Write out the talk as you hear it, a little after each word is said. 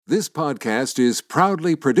This podcast is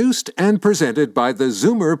proudly produced and presented by the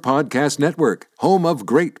Zoomer Podcast Network, home of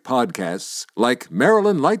great podcasts like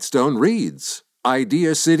Marilyn Lightstone Reads,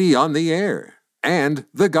 Idea City on the Air, and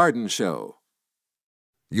The Garden Show.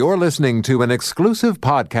 You're listening to an exclusive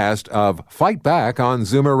podcast of Fight Back on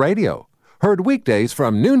Zoomer Radio, heard weekdays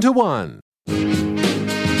from noon to 1.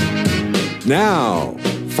 Now,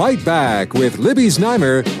 Fight Back with Libby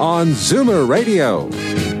Znaimer on Zoomer Radio.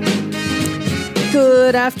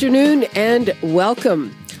 Good afternoon and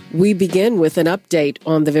welcome. We begin with an update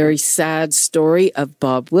on the very sad story of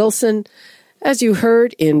Bob Wilson. As you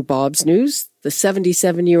heard in Bob's news, the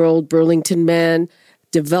 77-year-old Burlington man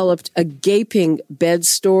developed a gaping bed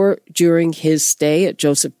sore during his stay at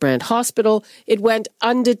Joseph Brant Hospital. It went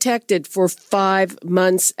undetected for 5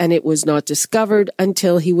 months, and it was not discovered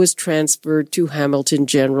until he was transferred to Hamilton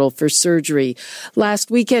General for surgery.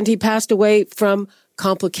 Last weekend, he passed away from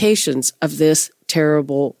complications of this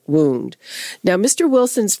terrible wound. Now, Mr.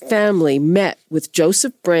 Wilson's family met with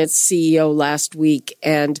Joseph Brant's CEO last week,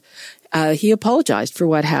 and he apologized for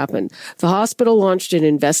what happened. The hospital launched an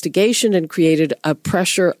investigation and created a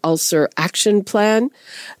pressure ulcer action plan.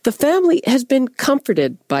 The family has been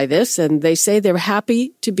comforted by this, and they say they're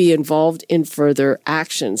happy to be involved in further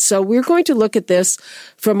action. So we're going to look at this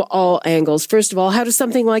from all angles. First of all, how does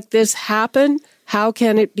something like this happen? How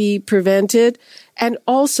can it be prevented? And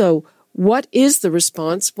also, what is the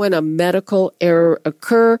response when a medical error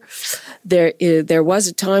occurs? There was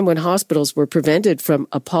a time when hospitals were prevented from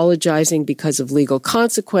apologizing because of legal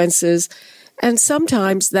consequences, and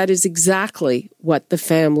sometimes that is exactly what the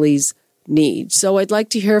families need. So I'd like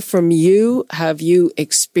to hear from you. Have you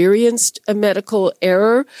experienced a medical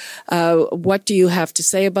error? What do you have to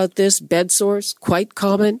say about this? Bed sores, quite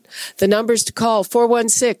common. The numbers to call,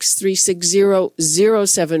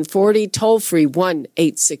 416-360-0740, toll-free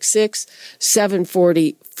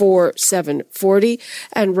 1-866-740-4740.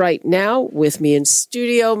 And right now, with me in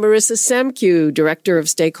studio, Marissa Semkiw, Director of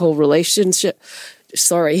Stakeholder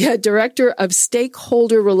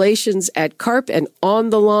Relations at CARP, and on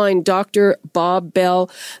the line, Dr. Bob Bell,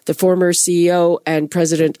 the former CEO and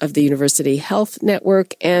President of the University Health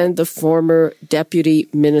Network and the former Deputy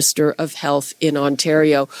Minister of Health in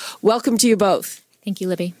Ontario. Welcome to you both. Thank you,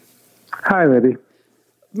 Libby. Hi, Libby.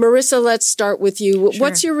 Marissa, let's start with you. Sure.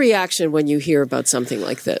 What's your reaction when you hear about something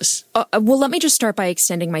like this? Well, let me just start by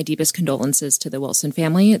extending my deepest condolences to the Wilson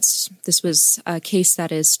family. This was a case that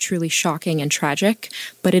is truly shocking and tragic,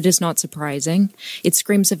 but it is not surprising. It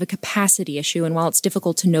screams of a capacity issue, and while it's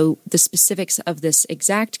difficult to know the specifics of this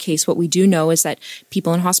exact case, what we do know is that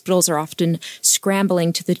people in hospitals are often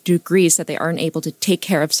scrambling to the degrees that they aren't able to take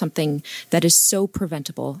care of something that is so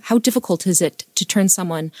preventable. How difficult is it to turn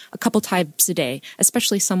someone a couple times a day,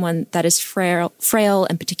 especially someone that is frail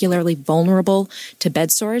and particularly vulnerable to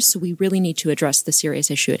bed sores? So we really need to address the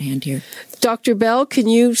serious issue at hand here. Dr. Bell, can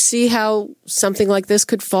you see how something like this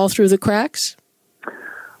could fall through the cracks?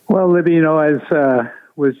 Well, Libby, as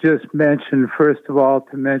was just mentioned, first of all,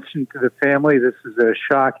 to mention to the family, this is a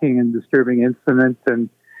shocking and disturbing incident, and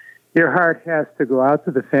your heart has to go out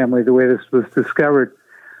to the family the way this was discovered.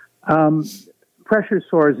 Pressure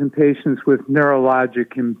sores in patients with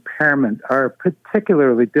neurologic impairment are a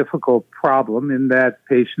particularly difficult problem in that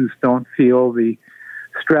patients don't feel the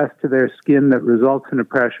stress to their skin that results in a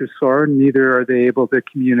pressure sore, neither are they able to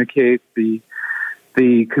communicate the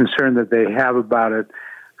concern that they have about it.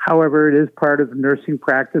 However, it is part of nursing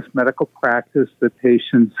practice, medical practice, that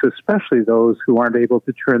patients, especially those who aren't able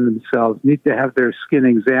to turn themselves, need to have their skin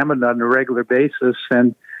examined on a regular basis,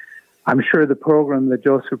 and I'm sure the program that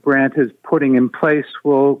Joseph Brant is putting in place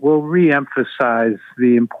will re-emphasize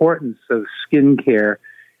the importance of skin care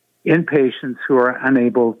in patients who are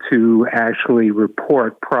unable to actually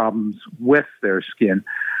report problems with their skin.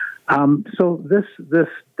 So this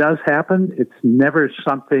does happen. It's never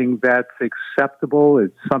something that's acceptable.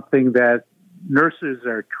 It's something that nurses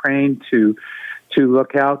are trained to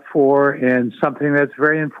look out for, and something that's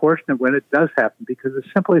very unfortunate when it does happen, because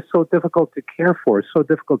it's simply so difficult to care for, so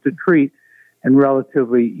difficult to treat, and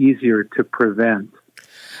relatively easier to prevent.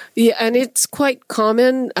 Yeah, and it's quite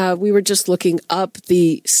common. We were just looking up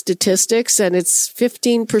the statistics, and it's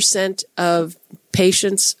 15% of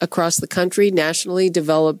patients across the country nationally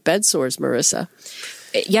develop bed sores, Marissa.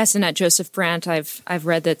 Yes, and at Joseph Brant, I've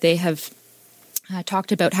read that they have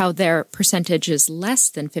talked about how their percentage is less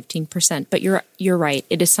than 15%, but you're right.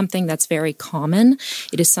 It is something that's very common.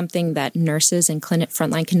 It is something that nurses and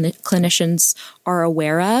frontline clinicians are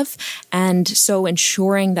aware of, and so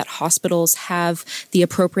ensuring that hospitals have the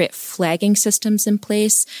appropriate flagging systems in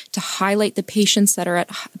place to highlight the patients that are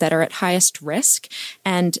at highest risk,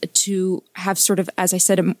 and to have sort of, as I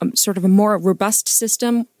said, a more robust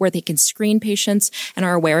system where they can screen patients and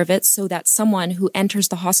are aware of it, so that someone who enters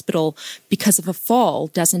the hospital because of a fall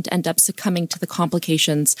doesn't end up succumbing to the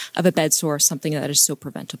complications of a bed sore, something that is so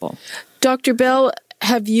preventable. Dr. Bell,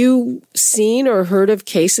 have you seen or heard of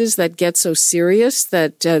cases that get so serious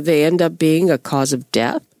that they end up being a cause of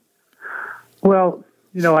death? Well,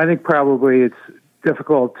 I think probably it's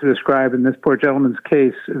difficult to describe in this poor gentleman's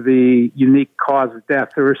case the unique cause of death.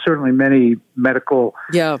 There were certainly many medical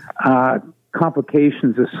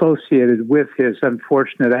complications associated with his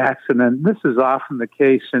unfortunate accident. This is often the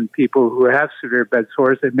case in people who have severe bed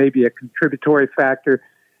sores. It may be a contributory factor.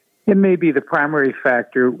 It may be the primary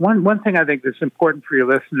factor. One thing I think that's important for your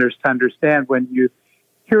listeners to understand, when you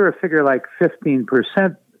hear a figure like 15%,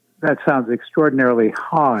 that sounds extraordinarily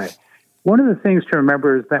high. One of the things to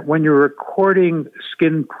remember is that when you're recording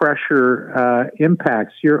skin pressure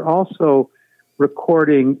impacts, you're also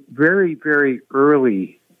recording very, very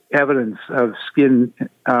early evidence of skin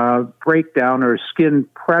breakdown or skin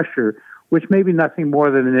pressure, which may be nothing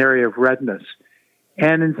more than an area of redness.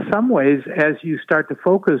 And in some ways, as you start to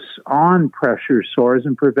focus on pressure sores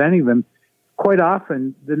and preventing them, quite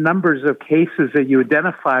often the numbers of cases that you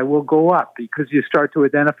identify will go up, because you start to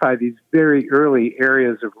identify these very early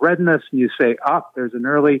areas of redness, and you say, there's an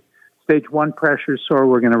early stage 1 pressure sore,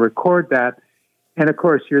 we're going to record that. And of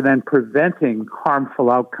course, you're then preventing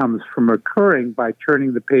harmful outcomes from occurring by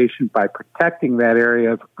turning the patient, by protecting that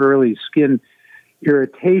area of early skin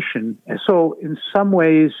irritation. And so in some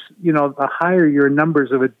ways, the higher your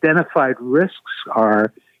numbers of identified risks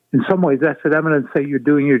are, in some ways that's an evidence that you're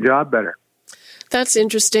doing your job better. That's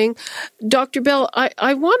interesting. Dr. Bell,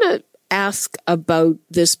 I want to ask about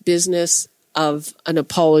this business of an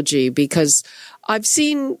apology, because I've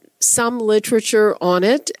seen some literature on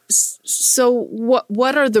it. So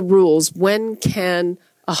what are the rules? When can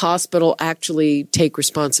a hospital actually take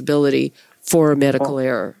responsibility for a medical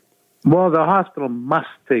error? Well, the hospital must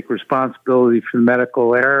take responsibility for the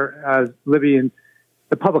medical error. Libby, in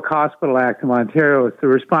the Public Hospital Act of Ontario, it's the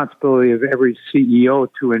responsibility of every CEO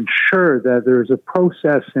to ensure that there's a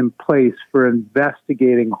process in place for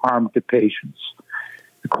investigating harm to patients.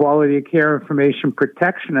 The Quality of Care Information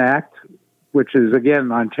Protection Act, which is,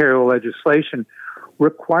 again, Ontario legislation,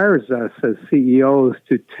 requires us as CEOs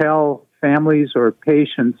to tell families or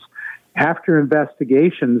patients after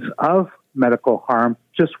investigations of medical harm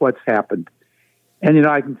just what's happened. And,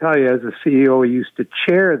 I can tell you, as a CEO, I used to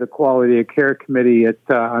chair the Quality of Care Committee at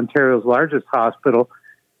Ontario's largest hospital.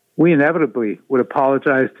 We inevitably would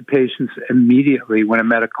apologize to patients immediately when a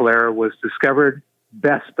medical error was discovered,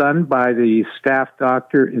 best done by the staff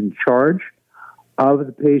doctor in charge of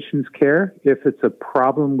the patient's care. If it's a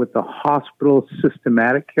problem with the hospital's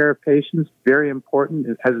systematic care of patients, very important,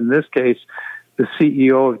 as in this case, the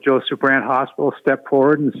CEO of Joseph Brant Hospital stepped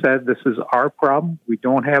forward and said, this is our problem. We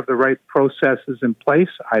don't have the right processes in place,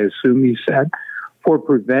 I assume he said, for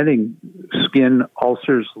preventing skin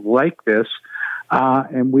ulcers like this,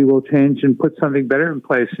 and we will change and put something better in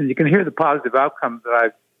place. And you can hear the positive outcomes that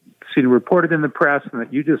I've seen reported in the press and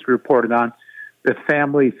that you just reported on. The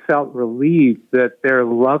family felt relieved that their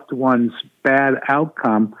loved one's bad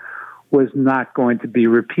outcome was not going to be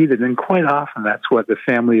repeated. And quite often that's what the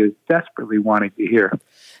family is desperately wanting to hear.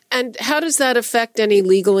 And how does that affect any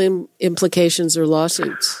legal implications or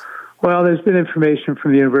lawsuits? Well, there's been information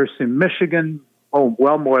from the University of Michigan,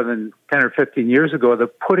 well more than 10 or 15 years ago,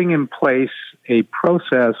 that putting in place a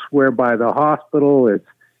process whereby the hospital,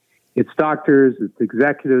 its doctors, its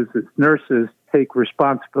executives, its nurses take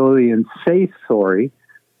responsibility and say sorry,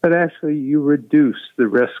 but actually you reduce the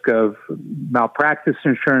risk of malpractice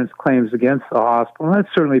insurance claims against the hospital. And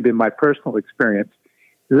that's certainly been my personal experience,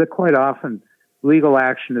 is that quite often legal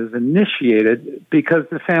action is initiated because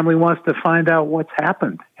the family wants to find out what's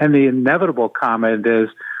happened. And the inevitable comment is,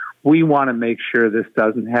 we want to make sure this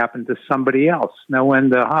doesn't happen to somebody else. Now, when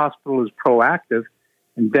the hospital is proactive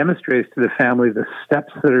and demonstrates to the family the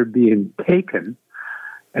steps that are being taken,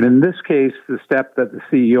 and in this case, the step that the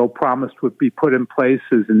CEO promised would be put in place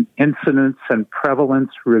is an incidence and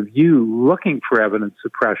prevalence review looking for evidence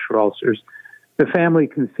of pressure ulcers, the family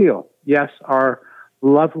can feel, yes, our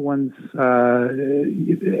loved one's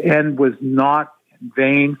end was not in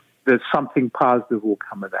vain, that something positive will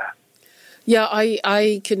come of that. Yeah,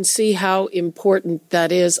 I can see how important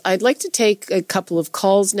that is. I'd like to take a couple of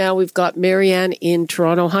calls now. We've got Marianne in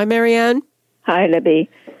Toronto. Hi, Marianne. Hi, Libby.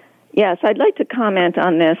 Yes, I'd like to comment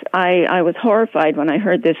on this. I was horrified when I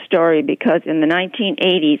heard this story because in the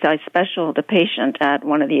 1980s, I specialed a patient at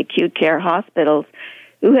one of the acute care hospitals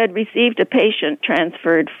who had received a patient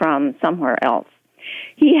transferred from somewhere else.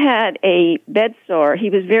 He had a bed sore. He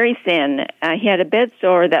was very thin. He had a bed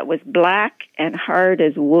sore that was black and hard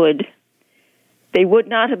as wood. They would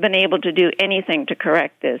not have been able to do anything to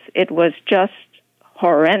correct this. It was just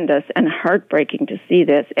horrendous and heartbreaking to see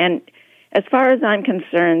this. And as far as I'm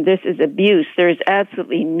concerned, this is abuse. There is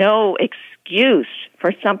absolutely no excuse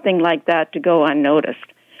for something like that to go unnoticed.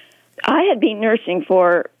 I had been nursing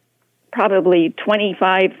for probably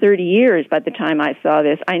 25, 30 years by the time I saw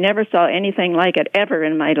this. I never saw anything like it ever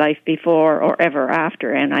in my life before or ever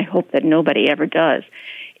after, and I hope that nobody ever does.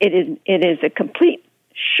 It is a complete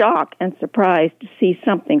shock and surprise to see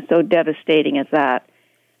something so devastating as that.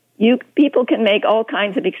 People can make all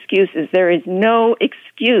kinds of excuses. There is no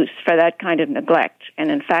excuse for that kind of neglect,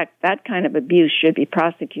 and in fact, that kind of abuse should be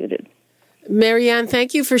prosecuted. Marianne,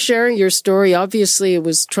 thank you for sharing your story. Obviously, it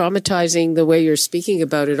was traumatizing the way you're speaking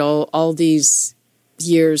about it all these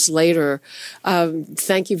years later.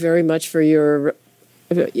 Thank you very much for your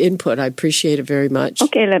input. I appreciate it very much.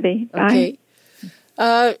 Okay, Libby. Bye.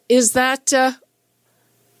 Okay. Is that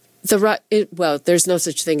the right? Well, there's no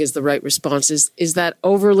such thing as the right response. Is that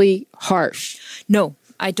overly harsh? No,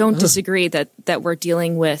 I don't disagree that we're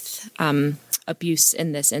dealing with abuse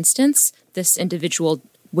in this instance. This individual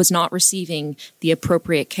was not receiving the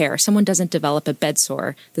appropriate care. Someone doesn't develop a bed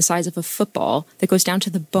sore the size of a football that goes down to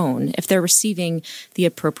the bone if they're receiving the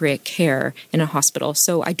appropriate care in a hospital.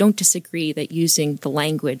 So I don't disagree that using the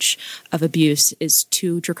language of abuse is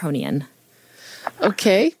too draconian.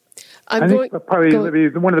 Okay. I think probably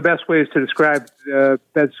one of the best ways to describe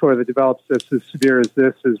bed sore that develops this as severe as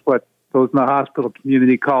this is what those in the hospital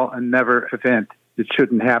community call a never event. It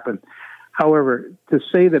shouldn't happen. However, to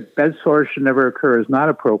say that bed sores should never occur is not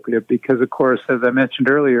appropriate because, of course, as I mentioned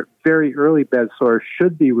earlier, very early bed sores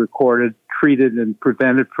should be recorded, treated, and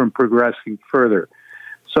prevented from progressing further.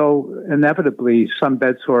 So inevitably, some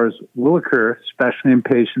bed sores will occur, especially in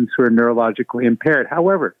patients who are neurologically impaired.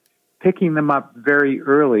 However, picking them up very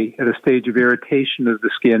early at a stage of irritation of the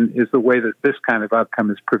skin is the way that this kind of outcome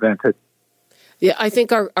is prevented. Yeah, I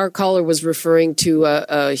think our caller was referring to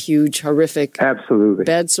a huge, horrific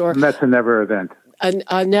bed sore. And that's a never event.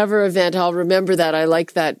 A never event. I'll remember that. I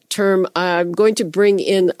like that term. I'm going to bring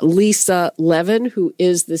in Lisa Levin, who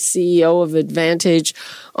is the CEO of Advantage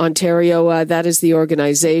Ontario. That is the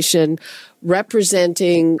organization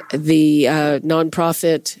representing the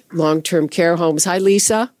nonprofit long-term care homes. Hi,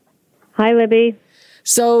 Lisa. Hi, Libby.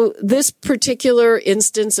 So this particular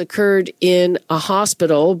instance occurred in a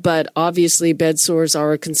hospital, but obviously bed sores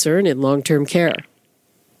are a concern in long-term care.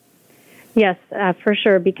 Yes, for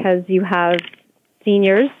sure, because you have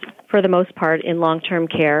seniors, for the most part, in long-term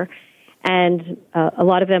care, and a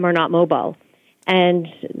lot of them are not mobile. And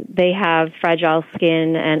they have fragile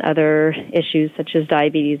skin and other issues such as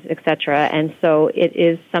diabetes, etc. And so it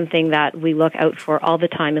is something that we look out for all the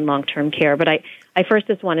time in long-term care. But I first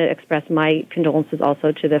just want to express my condolences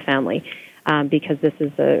also to the family because this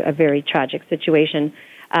is a very tragic situation.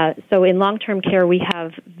 So in long-term care, we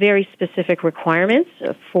have very specific requirements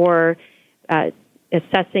for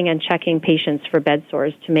assessing and checking patients for bed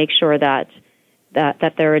sores to make sure that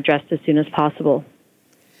they're addressed as soon as possible.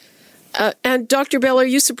 And Dr. Bell, are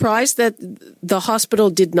you surprised that the hospital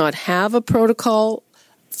did not have a protocol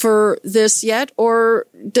for this yet? Or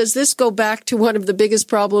does this go back to one of the biggest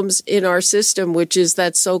problems in our system, which is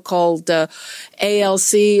that so-called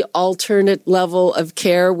ALC, alternate level of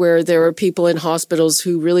care, where there are people in hospitals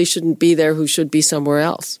who really shouldn't be there, who should be somewhere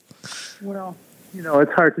else? Well,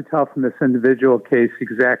 it's hard to tell from this individual case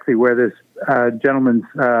exactly where this gentleman's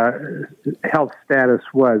health status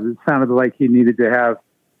was. It sounded like he needed to have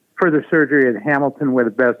further surgery at Hamilton where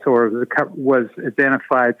the bed sore was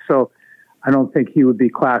identified. So I don't think he would be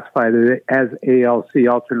classified as ALC,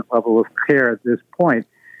 alternate level of care at this point.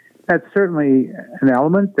 That's certainly an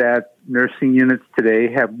element that nursing units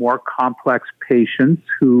today have more complex patients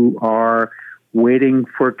who are waiting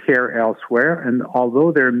for care elsewhere. And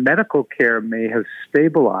although their medical care may have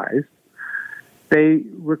stabilized, they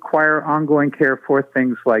require ongoing care for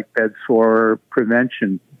things like bed sore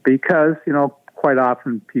prevention because, quite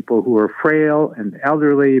often people who are frail and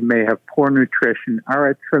elderly may have poor nutrition are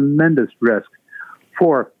at tremendous risk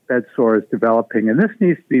for bed sores developing. And this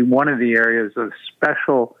needs to be one of the areas of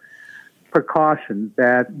special precaution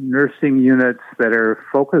that nursing units that are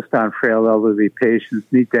focused on frail elderly patients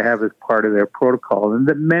need to have as part of their protocol, and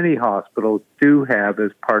that many hospitals do have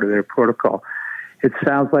as part of their protocol. It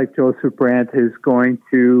sounds like Joseph Brandt is going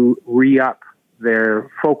to re-up their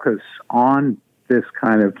focus on this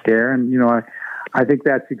kind of care, and I think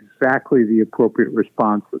that's exactly the appropriate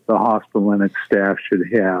response that the hospital and its staff should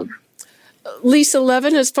have. Lisa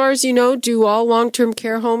Levin, as far as you know, do all long-term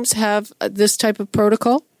care homes have this type of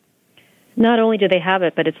protocol? Not only do they have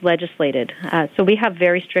it, but it's legislated. So we have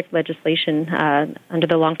very strict legislation under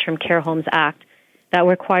the Long-Term Care Homes Act that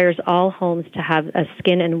requires all homes to have a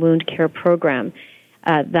skin and wound care program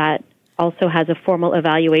that also has a formal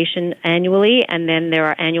evaluation annually, and then there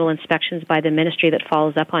are annual inspections by the ministry that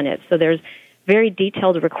follows up on it. So there's very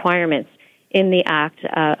detailed requirements in the Act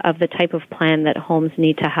of the type of plan that homes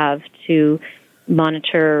need to have to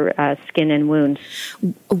monitor skin and wounds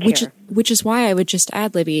Which is why I would just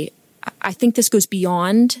add, Libby, I think this goes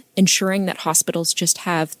beyond ensuring that hospitals just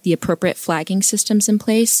have the appropriate flagging systems in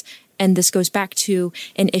place. And this goes back to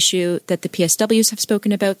an issue that the PSWs have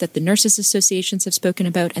spoken about, that the nurses associations have spoken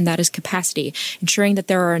about, and that is capacity, ensuring that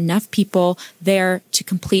there are enough people there to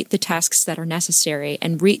complete the tasks that are necessary,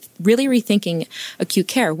 and really rethinking acute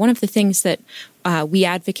care. One of the things that we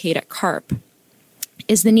advocate at CARP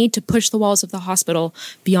is the need to push the walls of the hospital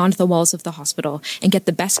beyond the walls of the hospital and get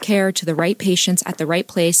the best care to the right patients at the right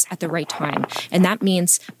place at the right time. And that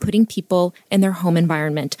means putting people in their home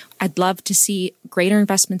environment. I'd love to see greater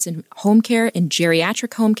investments in home care, in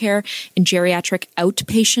geriatric home care, in geriatric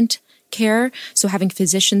outpatient care. So having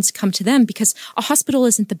physicians come to them, because a hospital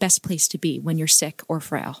isn't the best place to be when you're sick or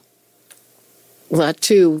frail. That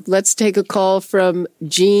too. Let's take a call from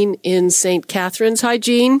Jean in St. Catharines. Hi,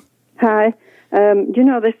 Jean. Hi.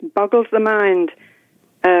 This boggles the mind.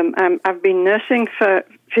 I've been nursing for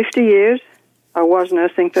 50 years. I was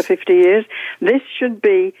nursing for 50 years. This should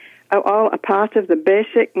be all a part of the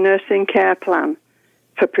basic nursing care plan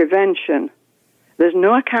for prevention. There's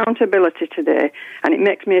no accountability today, and it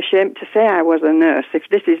makes me ashamed to say I was a nurse. If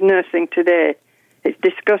this is nursing today, it's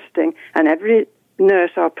disgusting, and every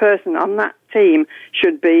nurse or person on that team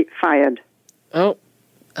should be fired. They're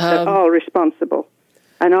all responsible.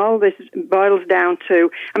 And all this boils down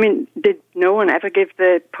to, did no one ever give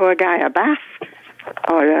the poor guy a bath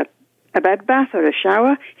or a bed bath or a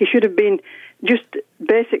shower? He should have been, just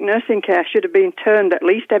basic nursing care should have been turned at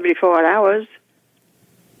least every 4 hours.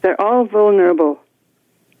 They're all vulnerable.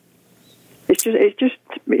 It's just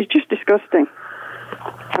disgusting.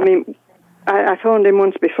 I phoned him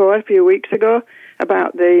once before, a few weeks ago,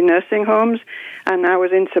 about the nursing homes, and I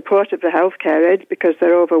was in support of the healthcare aides because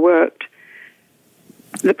they're overworked.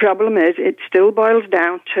 The problem is it still boils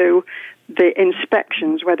down to the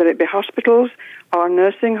inspections, whether it be hospitals or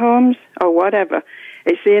nursing homes or whatever.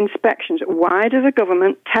 It's the inspections. Why does the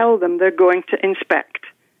government tell them they're going to inspect?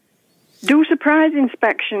 Do surprise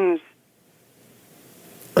inspections.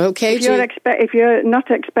 Okay, if you're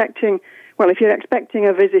expecting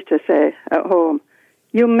a visitor, say, at home,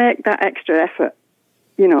 you make that extra effort.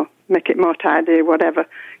 Make it more tidy, whatever,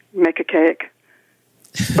 make a cake.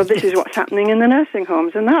 But this is what's happening in the nursing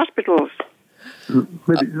homes and the hospitals.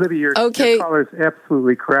 Libby, your caller is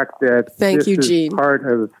absolutely correct that this is part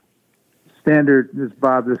of standard, this is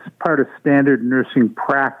part of standard nursing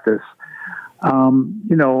practice.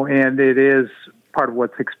 And it is part of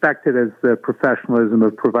what's expected as the professionalism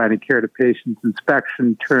of providing care to patients,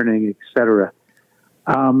 inspection, turning, etc.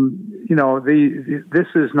 This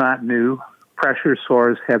is not new. Pressure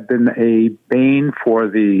sores have been a bane for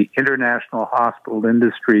the international hospital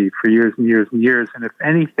industry for years and years and years. And if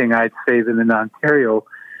anything, I'd say that in Ontario,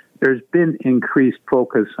 there's been increased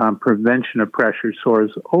focus on prevention of pressure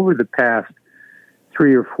sores over the past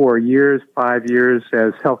 3 or 4 years, 5 years,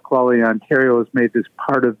 as Health Quality Ontario has made this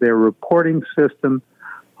part of their reporting system.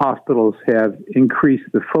 Hospitals have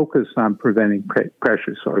increased the focus on preventing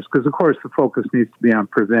pressure sores because, of course, the focus needs to be on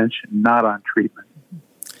prevention, not on treatment.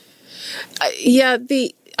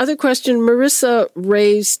 The other question, Marissa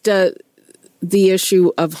raised the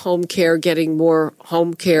issue of home care, getting more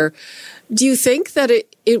home care. Do you think that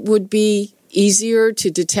it would be easier to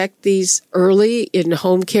detect these early in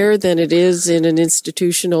home care than it is in an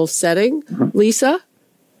institutional setting? Lisa?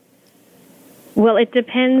 Well, it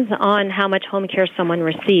depends on how much home care someone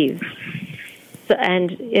receives.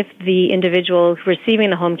 And if the individual receiving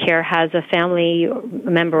the home care has a family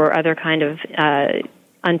member or other kind of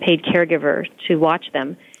unpaid caregiver to watch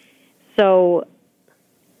them. So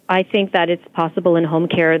I think that it's possible in home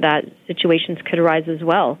care that situations could arise as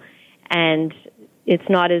well. And it's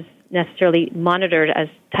not as necessarily monitored as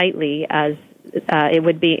tightly as it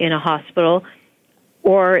would be in a hospital.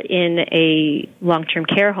 or in a long-term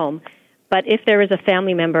care home. But if there is a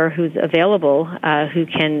family member who's available, who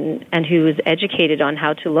is educated on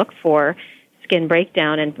how to look for skin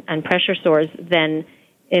breakdown and pressure sores, then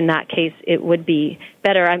in that case it would be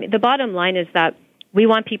better. I mean, the bottom line is that we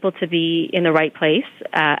want people to be in the right place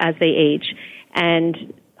as they age,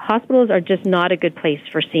 and hospitals are just not a good place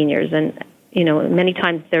for seniors. And many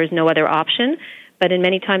times there is no other option, but in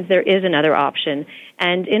many times there is another option.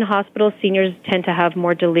 And in hospitals, seniors tend to have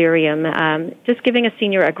more delirium. Just giving a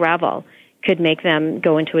senior a Gravol could make them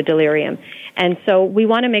go into a delirium. And so we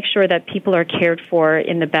want to make sure that people are cared for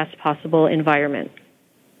in the best possible environment.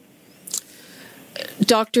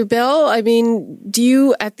 Dr. Bell, I mean, do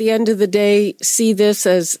you, at the end of the day, see this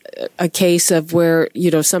as a case of where,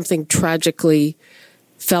 something tragically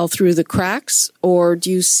fell through the cracks, or do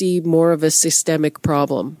you see more of a systemic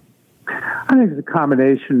problem? I think it's a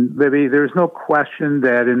combination, Libby. There's no question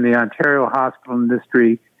that in the Ontario hospital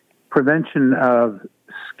industry, prevention of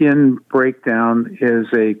skin breakdown is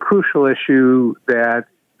a crucial issue that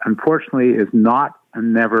unfortunately is not a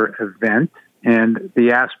never event. And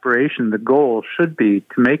the aspiration, the goal should be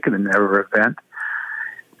to make it a never event.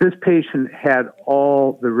 This patient had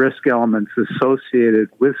all the risk elements associated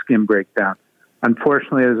with skin breakdown.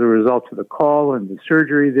 Unfortunately, as a result of the call and the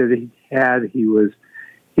surgery that he had, he was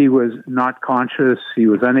not conscious. He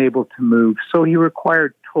was unable to move. So he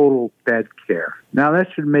required total bed care. Now, that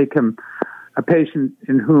should make him a patient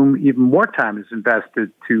in whom even more time is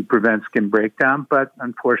invested to prevent skin breakdown, but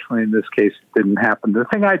unfortunately in this case it didn't happen. The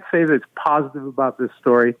thing I'd say that's positive about this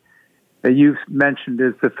story that you've mentioned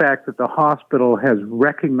is the fact that the hospital has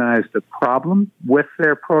recognized the problem with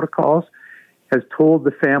their protocols, has told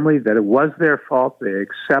the family that it was their fault, they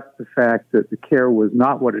accept the fact that the care was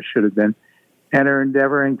not what it should have been, and are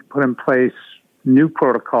endeavoring to put in place new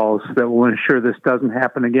protocols that will ensure this doesn't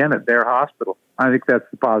happen again at their hospital. I think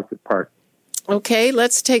that's the positive part. Okay,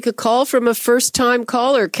 let's take a call from a first-time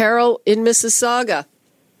caller, Carol in Mississauga.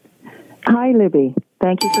 Hi, Libby.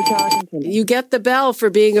 Thank you for talking to me. You get the bell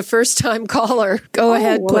for being a first-time caller. Go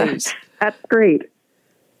ahead, please. That's great.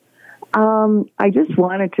 I just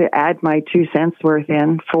wanted to add my 2 cents worth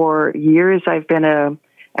in. For years, I've been a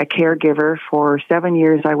caregiver. For 7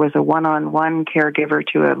 years, I was a one-on-one caregiver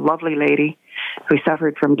to a lovely lady who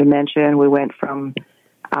suffered from dementia. And we went from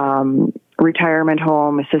retirement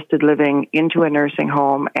home, assisted living, into a nursing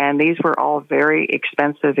home, and these were all very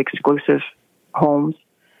expensive, exclusive homes.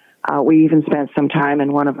 We even spent some time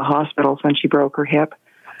in one of the hospitals when she broke her hip.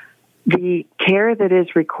 The care that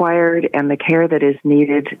is required and the care that is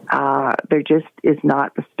needed, there just is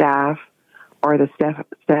not the staff or the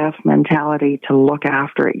staff mentality to look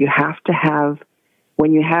after it. You have to have,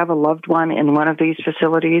 when you have a loved one in one of these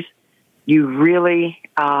facilities, you really,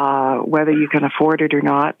 whether you can afford it or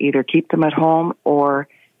not, either keep them at home or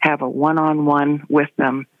have a one-on-one with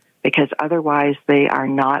them, because otherwise they are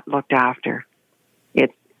not looked after.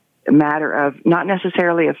 It's a matter of not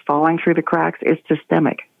necessarily of falling through the cracks, it's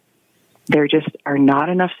systemic. There just are not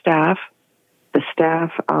enough staff. The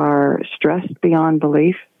staff are stressed beyond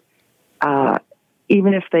belief.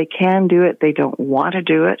 Even if they can do it, they don't want to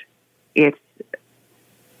do it.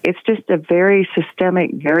 It's just a very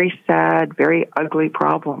systemic, very sad, very ugly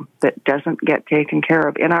problem that doesn't get taken care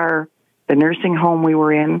of. In the nursing home we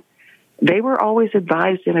were in, they were always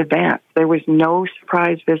advised in advance. There was no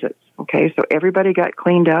surprise visits, okay? So everybody got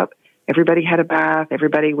cleaned up. Everybody had a bath.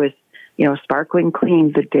 Everybody was, sparkling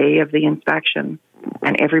clean the day of the inspection.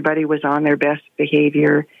 And everybody was on their best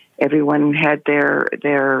behavior. Everyone had their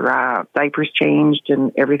diapers changed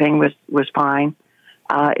and everything was fine.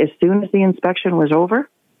 As soon as the inspection was over,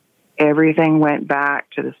 everything went back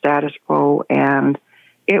to the status quo, and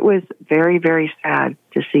it was very, very sad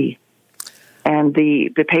to see. And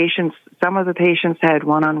the patients, some of the patients had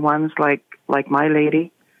one-on-ones like my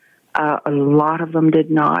lady. A lot of them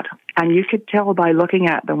did not. And you could tell by looking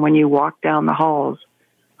at them when you walked down the halls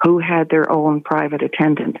who had their own private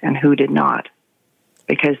attendant and who did not,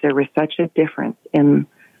 because there was such a difference in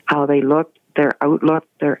how they looked, their outlook,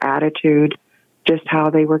 their attitude, just how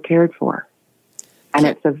they were cared for. And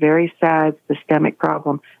it's a very sad systemic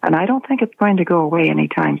problem. And I don't think it's going to go away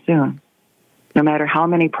anytime soon. No matter how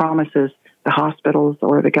many promises the hospitals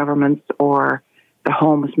or the governments or the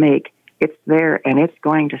homes make, it's there and it's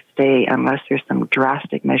going to stay unless there's some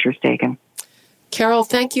drastic measures taken. Carol,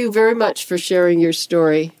 thank you very much for sharing your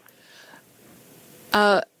story.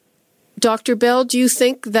 Dr. Bell, do you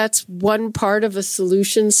think that's one part of a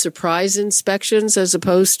solution, surprise inspections, as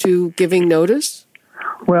opposed to giving notice?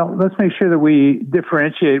 Well, let's make sure that we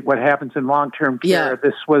differentiate what happens in long-term care. Yeah.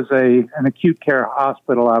 This was an acute care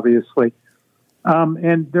hospital, obviously.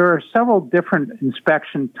 And there are several different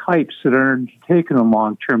inspection types that are undertaken in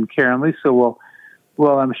long-term care. And Lisa will,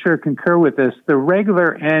 I'm sure, concur with this. The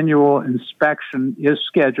regular annual inspection is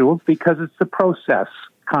scheduled because it's the process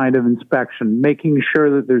kind of inspection, making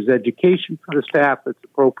sure that there's education for the staff that's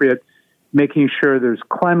appropriate, making sure there's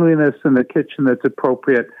cleanliness in the kitchen that's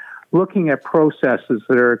appropriate, looking at processes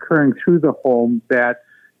that are occurring through the home that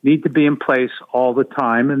need to be in place all the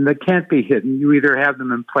time and that can't be hidden. You either have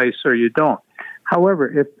them in place or you don't. However,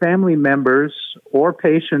 if family members or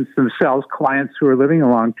patients themselves, clients who are living in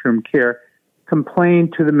long-term care, complain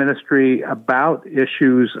to the ministry about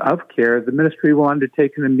issues of care, the ministry will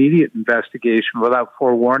undertake an immediate investigation without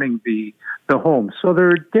forewarning the home. So there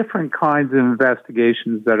are different kinds of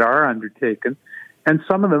investigations that are undertaken, and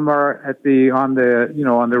some of them are on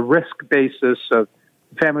the risk basis of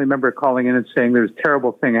a family member calling in and saying there's a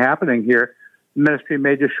terrible thing happening here. The ministry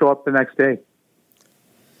may just show up the next day.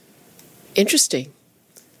 Interesting.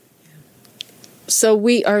 So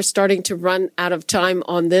we are starting to run out of time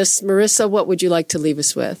on this. Marissa, what would you like to leave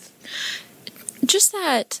us with? Just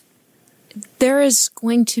that there is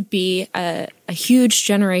going to be a huge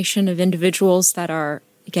generation of individuals that are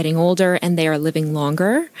getting older and they are living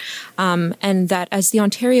longer. And that as the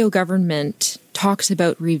Ontario government talks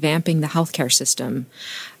about revamping the healthcare system,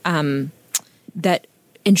 that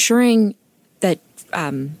ensuring that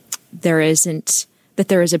there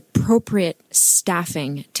is appropriate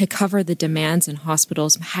staffing to cover the demands in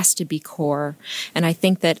hospitals has to be core. And I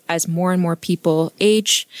think that as more and more people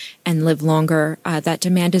age and live longer, that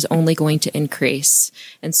demand is only going to increase.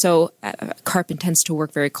 And so CARP intends to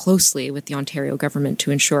work very closely with the Ontario government to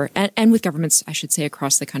ensure, and with governments, I should say,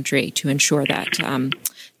 across the country to ensure that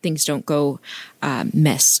things don't go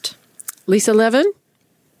missed. Lisa Levin?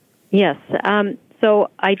 Yes. So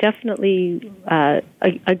I definitely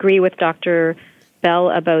agree with Dr.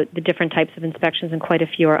 Bell about the different types of inspections, and quite a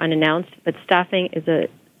few are unannounced. But staffing is a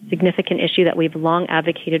significant issue that we've long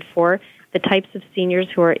advocated for. The types of seniors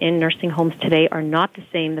who are in nursing homes today are not the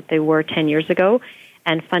same that they were 10 years ago,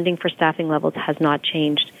 and funding for staffing levels has not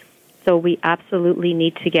changed. So we absolutely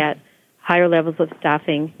need to get higher levels of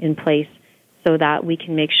staffing in place so that we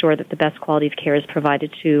can make sure that the best quality of care is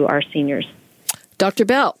provided to our seniors. Dr.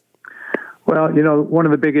 Bell. Well, one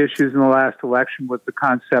of the big issues in the last election was the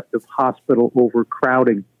concept of hospital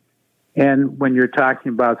overcrowding. And when you're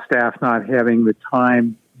talking about staff not having the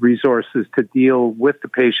time, resources to deal with the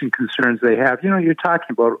patient concerns they have, you're talking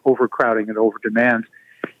about overcrowding and overdemands.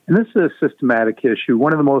 And this is a systematic issue.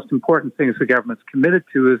 One of the most important things the government's committed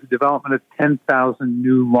to is the development of 10,000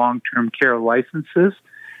 new long-term care licenses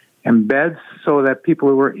and beds so that people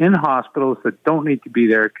who are in hospitals that don't need to be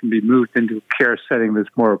there can be moved into a care setting that's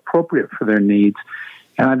more appropriate for their needs.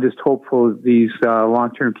 And I'm just hopeful these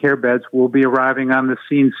long-term care beds will be arriving on the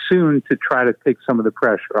scene soon to try to take some of the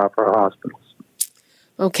pressure off our hospitals.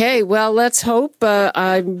 Okay, well, let's hope.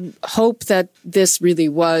 I hope that this really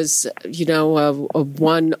was, a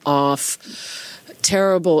one-off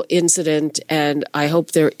terrible incident, and I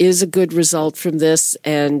hope there is a good result from this.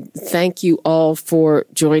 And thank you all for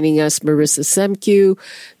joining us, Marissa Semkiw,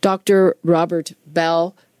 Dr. Robert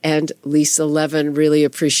Bell, and Lisa Levin. Really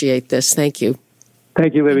appreciate this. Thank you.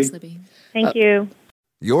 Thank you, Libby. Thanks, Libby. Thank you.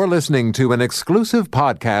 You're listening to an exclusive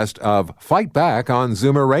podcast of Fight Back on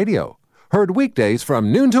Zoomer Radio. Heard weekdays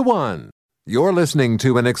from noon to 1. You're listening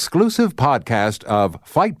to an exclusive podcast of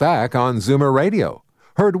Fight Back on Zoomer Radio.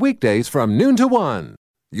 Heard weekdays from noon to 1.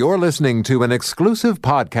 You're listening to an exclusive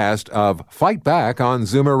podcast of Fight Back on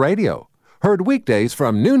Zoomer Radio. Heard weekdays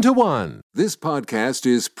from noon to 1. This podcast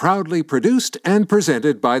is proudly produced and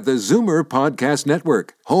presented by the Zoomer Podcast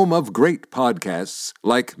Network, home of great podcasts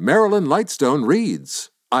like Marilyn Lightstone Reads,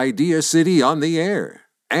 Idea City on the Air,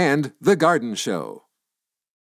 and The Garden Show.